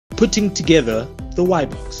Putting together the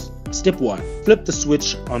WiBox. Step 1. Flip the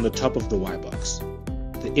switch on the top of the WiBox.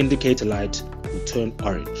 The indicator light will turn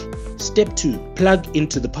orange. Step 2. Plug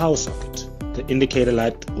into the power socket. The indicator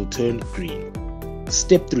light will turn green.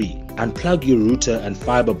 Step 3. Unplug your router and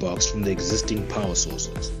fiber box from the existing power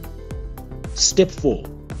sources. Step 4.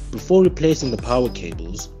 Before replacing the power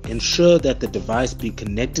cables, ensure that the device being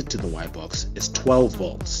connected to the WiBox is 12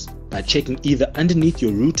 volts by checking either underneath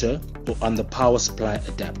your router or on the power supply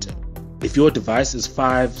adapter. If your device is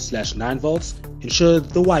 5/9 volts, ensure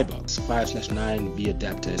the WiBox 5/9V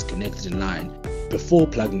adapter is connected in line before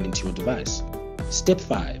plugging into your device. Step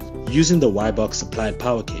 5. Using the WiBox supplied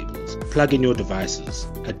power cables, plug in your devices.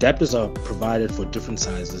 Adapters are provided for different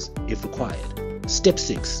sizes if required. Step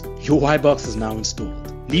 6. Your WiBox is now installed.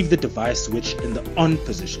 Leave the device switch in the on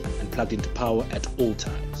position and plugged into power at all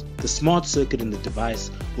times. The smart circuit in the device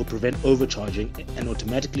will prevent overcharging and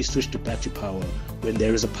automatically switch to battery power when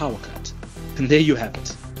there is a power cut. And there you have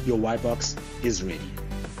it. Your WiBox is ready.